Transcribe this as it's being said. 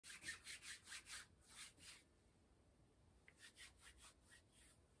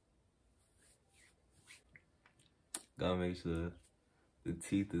Gotta make sure the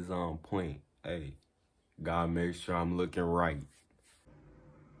teeth is on point. Hey, gotta make sure I'm looking right.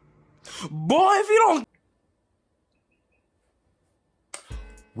 Boy, if you don't...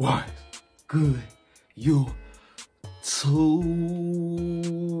 What good you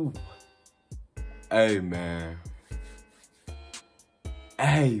too? Hey man,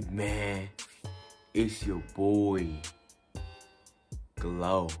 it's your boy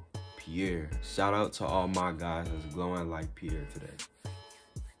GloPierre. Shout out to all my guys that's glowing like Pierre today.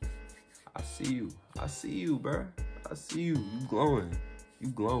 I see you, bruh. I see you. You glowing.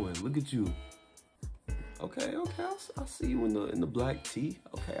 Look at you. Okay. I see you in the black tee.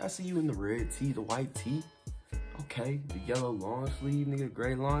 Okay, I see you in the red tee, the white tee. Okay, the yellow long sleeve, nigga,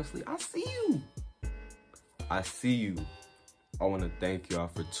 gray long sleeve. I see you. I want to thank y'all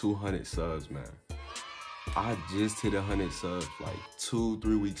for 200 subs, man. I just hit 100 subs like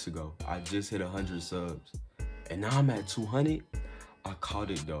 2-3 weeks ago. I just hit 100 subs. And now I'm at 200. I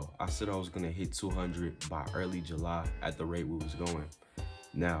caught it though. I said I was gonna hit 200 by early July at the rate we was going.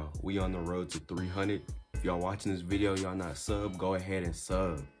 Now, we on the road to 300. If y'all watching this video, y'all not sub, go ahead and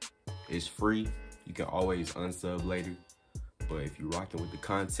sub. It's free. You can always unsub later. But if you rocking with the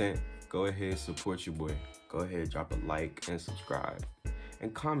content, go ahead, support your boy. Go ahead, drop a like and subscribe.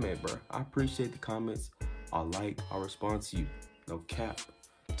 And comment, bro. I appreciate the comments. I respond to you. No cap.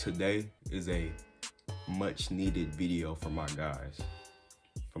 Today is a much needed video for my guys.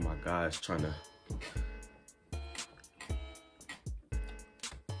 Trying to...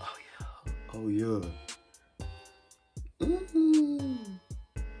 Oh yeah.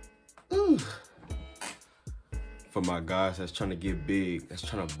 Ooh. For my guys that's trying to get big, that's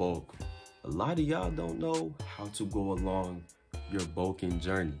trying to bulk. A lot of y'all don't know how to go along your bulking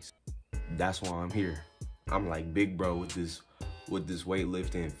journeys. That's why I'm here. I'm like big bro with this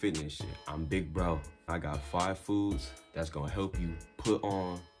weightlifting and fitness shit. I'm big bro. I got 5 foods that's gonna help you put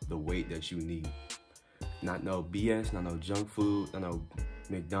on the weight that you need. Not no BS, not no junk food, not no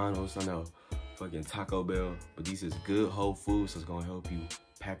McDonald's, not no fucking Taco Bell, but these is good whole foods that's gonna help you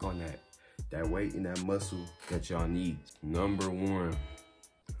pack on that weight and that muscle that y'all need. Number 1,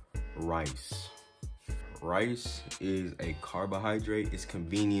 rice. Rice is a carbohydrate. It's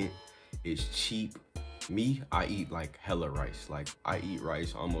convenient, it's cheap. Me, I eat like hella rice. Like I eat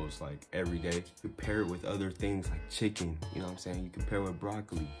rice almost like every day. You pair it with other things like chicken, you know what I'm saying? You can pair it with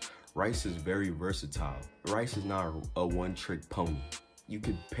broccoli. Rice is very versatile. Rice is not a one-trick pony. You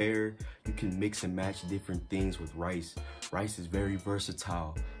can mix and match different things with rice. Rice is very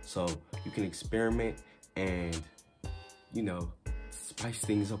versatile. So you can experiment and, you know, spice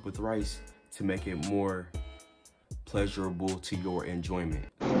things up with rice to make it more pleasurable to your enjoyment.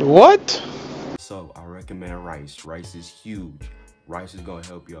 What? So I recommend rice. Rice is huge. Rice is gonna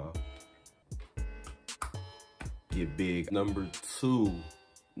help y'all get big. Number two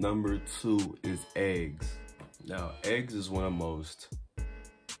is eggs. Now, eggs is one of the most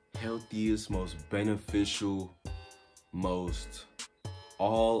healthiest, most beneficial, most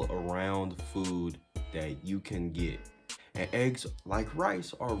all-around food that you can get. And eggs, like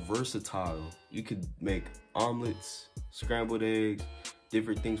rice, are versatile. You could make omelets, scrambled eggs,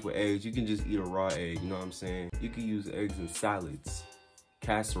 different things with eggs. You can just eat a raw egg, you know what I'm saying? You can use eggs in salads,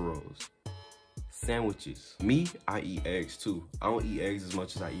 casseroles, sandwiches. Me, I eat eggs too. I don't eat eggs as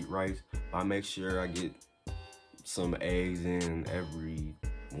much as I eat rice, but I make sure I get some eggs in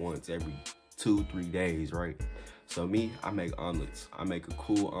once every 2-3 days, right? So me, I make omelets. I make a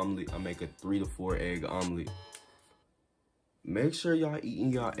cool omelet. I make a 3 to 4 egg omelet. Make sure y'all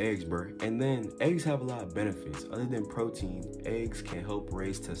eating y'all eggs, bro. And then eggs have a lot of benefits. Other than protein, eggs can help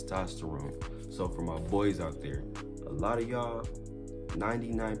raise testosterone. So for my boys out there, a lot of y'all,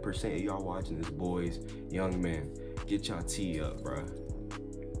 99% of y'all watching this, boys, young men, get y'all tea up, bro.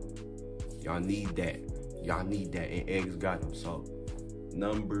 Y'all need that. Y'all need that, and eggs got them. So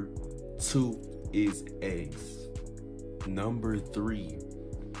number 2 is eggs. Number 3,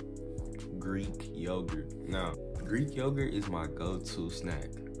 Greek yogurt. Now, Greek yogurt is my go-to snack.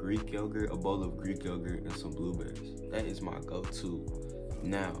 Greek yogurt, a bowl of Greek yogurt and some blueberries. That is my go-to.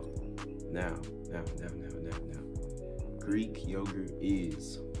 Now. Greek yogurt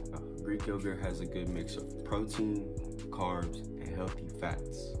has a good mix of protein, carbs, and healthy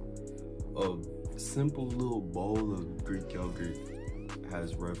fats. A simple little bowl of Greek yogurt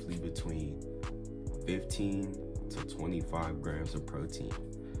has roughly between 15 to 25 grams of protein.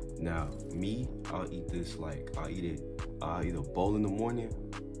 Now, me, I'll eat this I'll eat a bowl in the morning,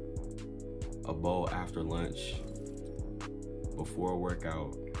 a bowl after lunch, before a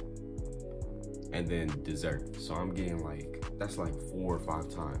workout, and then dessert. So I'm getting that's 4 or 5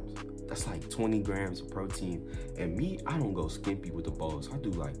 times. That's like 20 grams of protein. And me, I don't go skimpy with the bowls. I do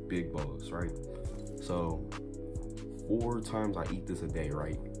like big bowls, right? So 4 times I eat this a day,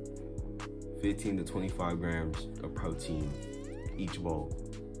 right? 15 to 25 grams of protein each bowl.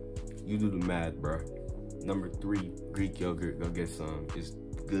 You do the math, bro. Number 3, Greek yogurt. Go get some. It's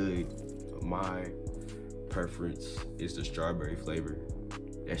good. My preference is the strawberry flavor.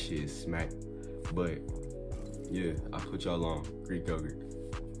 That shit is smack. But yeah, I put y'all on Greek yogurt.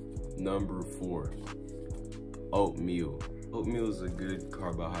 Number 4, oatmeal. Oatmeal is a good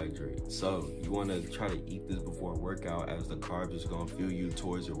carbohydrate. So you want to try to eat this before a workout, as the carbs is going to fuel you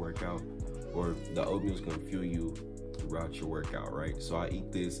towards your workout, or the oatmeal is going to fuel you throughout your workout, right? So I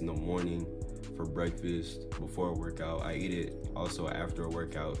eat this in the morning for breakfast before a workout. I eat it also after a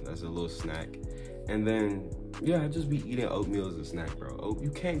workout as a little snack. And then, yeah, I just be eating oatmeal as a snack, bro. You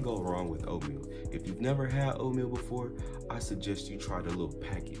can't go wrong with oatmeal. If you've never had oatmeal before, I suggest you try the little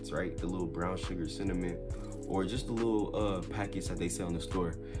packets, right? The little brown sugar cinnamon, or just the little packets that they sell in the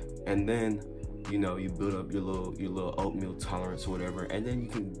store. And then, you know, you build up your little oatmeal tolerance or whatever, and then you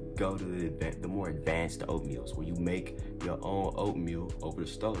can go to the more advanced oatmeals where you make your own oatmeal over the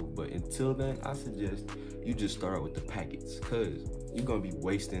stove. But until then, I suggest you just start out with the packets, because you're gonna be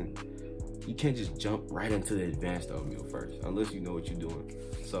wasting. You can't just jump right into the advanced oatmeal first, unless you know what you're doing.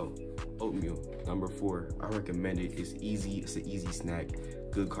 So, oatmeal, number 4, I recommend it. It's easy, it's an easy snack,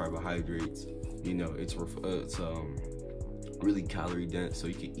 good carbohydrates. You know, it's really calorie dense, so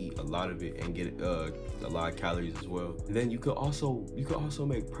you can eat a lot of it and get a lot of calories as well. And then you could also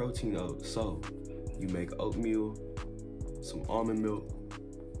make protein oats. So you make oatmeal, some almond milk,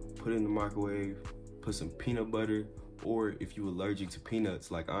 put it in the microwave, put some peanut butter, or if you're allergic to peanuts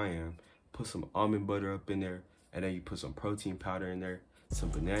like I am, put some almond butter up in there, and then you put some protein powder in there, some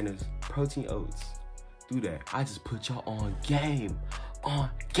bananas, protein oats. Do that. I just put y'all on game.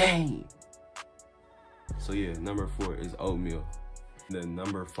 So yeah, number 4 is oatmeal. Then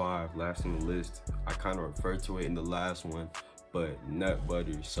number 5, last on the list, I kind of referred to it in the last one, but nut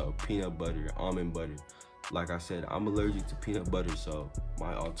butter. So peanut butter, almond butter. Like I said, I'm allergic to peanut butter, so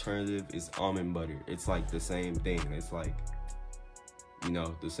my alternative is almond butter. It's like the same thing. It's like, you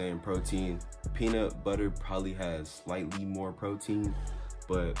know, the same protein. Peanut butter probably has slightly more protein,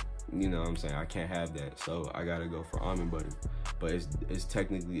 but you know what I'm saying, I can't have that, so I gotta go for almond butter. But it's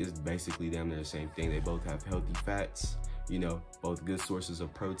basically damn near the same thing. They both have healthy fats, you know, both good sources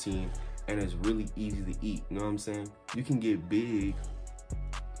of protein, and it's really easy to eat. You know what I'm saying? You can get big,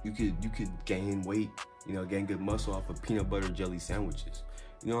 you could gain weight, you know, gain good muscle off of peanut butter jelly sandwiches.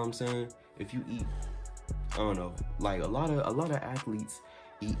 You know what I'm saying? If you eat, I don't know, like a lot of athletes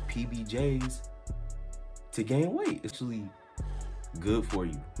eat PBJs to gain weight. It's really good for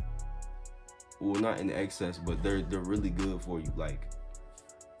you. Well, not in excess, but they're really good for you. Like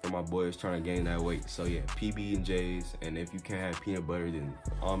for my boys trying to gain that weight. So yeah, PB and J's, and if you can't have peanut butter, then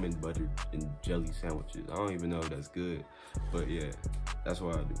almond butter and jelly sandwiches. I don't even know if that's good, but yeah, that's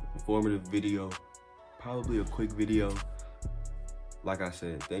what I do. Informative video, probably a quick video. Like I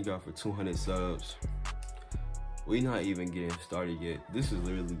said, thank y'all for 200 subs. We not even getting started yet. This is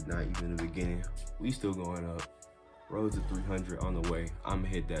literally not even the beginning. We still going up. Road to 300 on the way. I'm gonna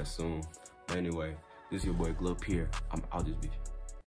hit that soon. Anyway, this is your boy GloPierre. I'm out this bitch.